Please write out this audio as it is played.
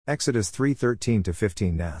Exodus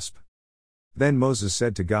 3:13-15 NASB. Then Moses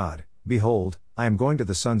said to God, Behold, I am going to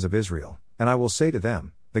the sons of Israel, and I will say to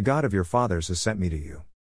them, The God of your fathers has sent me to you.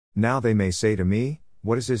 Now they may say to me,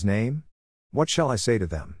 What is his name? What shall I say to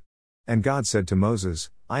them? And God said to Moses,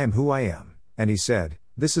 I am who I am. And he said,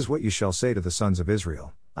 This is what you shall say to the sons of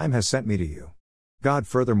Israel, I am has sent me to you. God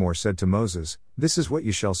furthermore said to Moses, This is what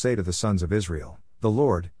you shall say to the sons of Israel, The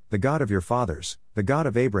Lord, the God of your fathers, the God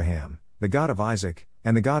of Abraham, the God of Isaac,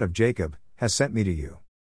 and the God of Jacob, has sent me to you.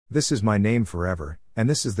 This is my name forever, and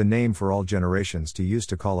this is the name for all generations to use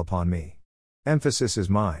to call upon me. Emphasis is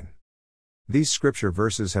mine. These scripture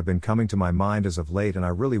verses have been coming to my mind as of late, and I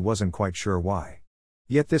really wasn't quite sure why.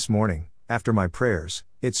 Yet this morning, after my prayers,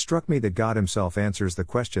 it struck me that God Himself answers the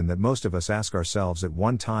question that most of us ask ourselves at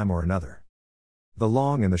one time or another. The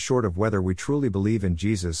long and the short of whether we truly believe in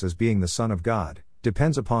Jesus as being the Son of God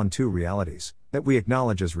depends upon two realities that we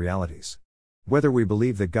acknowledge as realities. Whether we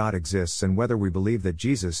believe that God exists and whether we believe that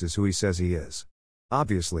Jesus is who He says He is.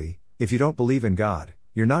 Obviously, if you don't believe in God,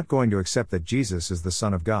 you're not going to accept that Jesus is the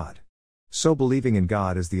Son of God. So believing in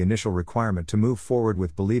God is the initial requirement to move forward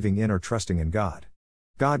with believing in or trusting in God.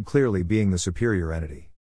 God clearly being the superior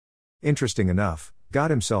entity. Interesting enough,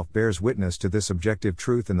 God Himself bears witness to this objective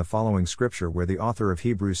truth in the following scripture, where the author of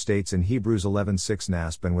Hebrews states in Hebrews 11:6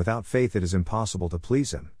 NASB, And without faith it is impossible to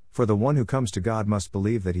please Him, for the one who comes to God must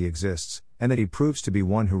believe that He exists, and that He proves to be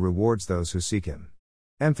one who rewards those who seek Him.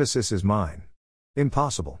 Emphasis is mine.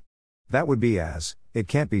 Impossible. That would be as, it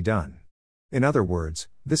can't be done. In other words,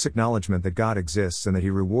 this acknowledgement that God exists and that He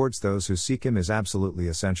rewards those who seek Him is absolutely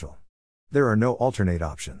essential. There are no alternate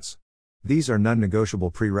options. These are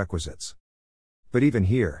non-negotiable prerequisites. But even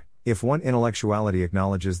here, if one intellectuality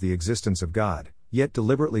acknowledges the existence of God, yet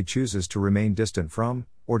deliberately chooses to remain distant from,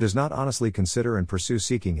 or does not honestly consider and pursue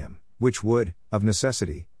seeking Him, which would, of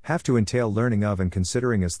necessity, have to entail learning of and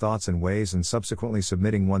considering His thoughts and ways and subsequently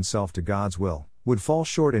submitting oneself to God's will, would fall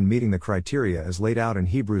short in meeting the criteria as laid out in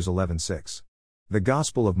Hebrews 11:6. The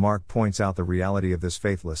Gospel of Mark points out the reality of this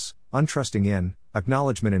faithless, untrusting in,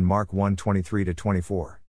 acknowledgement in Mark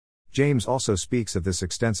 1:23-24. James also speaks of this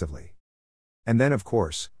extensively. And then of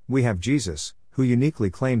course, we have Jesus, who uniquely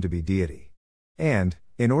claimed to be deity. And,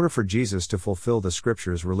 in order for Jesus to fulfill the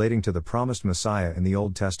scriptures relating to the promised Messiah in the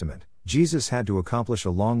Old Testament, Jesus had to accomplish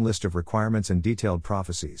a long list of requirements and detailed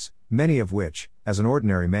prophecies, many of which, as an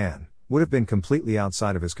ordinary man, would have been completely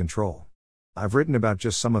outside of His control. I've written about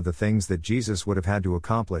just some of the things that Jesus would have had to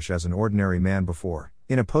accomplish as an ordinary man before,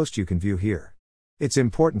 in a post you can view here. It's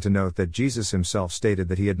important to note that Jesus Himself stated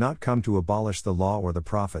that He had not come to abolish the law or the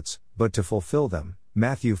prophets, but to fulfill them,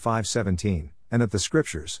 Matthew 5:17, and that the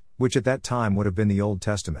scriptures, which at that time would have been the Old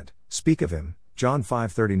Testament, speak of Him, John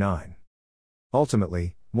 5:39.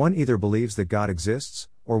 Ultimately, one either believes that God exists,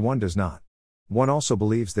 or one does not. One also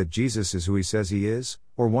believes that Jesus is who He says He is,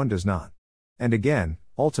 or one does not. And again,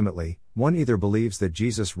 ultimately, one either believes that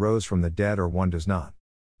Jesus rose from the dead or one does not.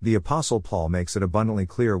 The Apostle Paul makes it abundantly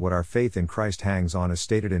clear what our faith in Christ hangs on, as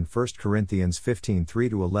stated in 1 Corinthians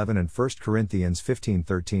 15:3-11 and 1 Corinthians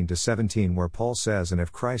 15:13-17, where Paul says, And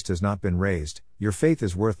if Christ has not been raised, your faith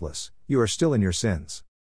is worthless, you are still in your sins.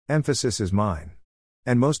 Emphasis is mine.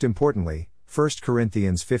 And most importantly, 1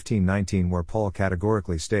 Corinthians 15:19, where Paul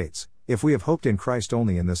categorically states, If we have hoped in Christ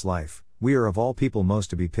only in this life, we are of all people most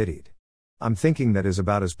to be pitied. I'm thinking that is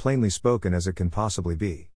about as plainly spoken as it can possibly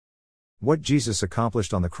be. What Jesus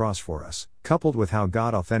accomplished on the cross for us, coupled with how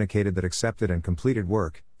God authenticated that accepted and completed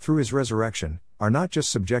work, through His resurrection, are not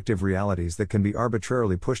just subjective realities that can be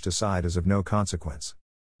arbitrarily pushed aside as of no consequence.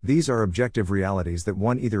 These are objective realities that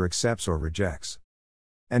one either accepts or rejects.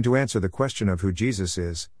 And to answer the question of who Jesus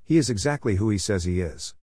is, He is exactly who He says He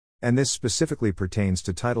is. And this specifically pertains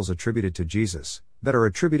to titles attributed to Jesus, that are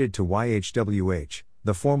attributed to YHWH,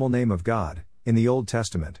 the formal name of God, in the Old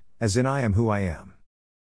Testament, as in I am who I am.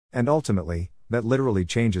 And ultimately, that literally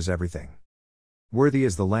changes everything. Worthy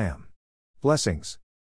is the Lamb. Blessings.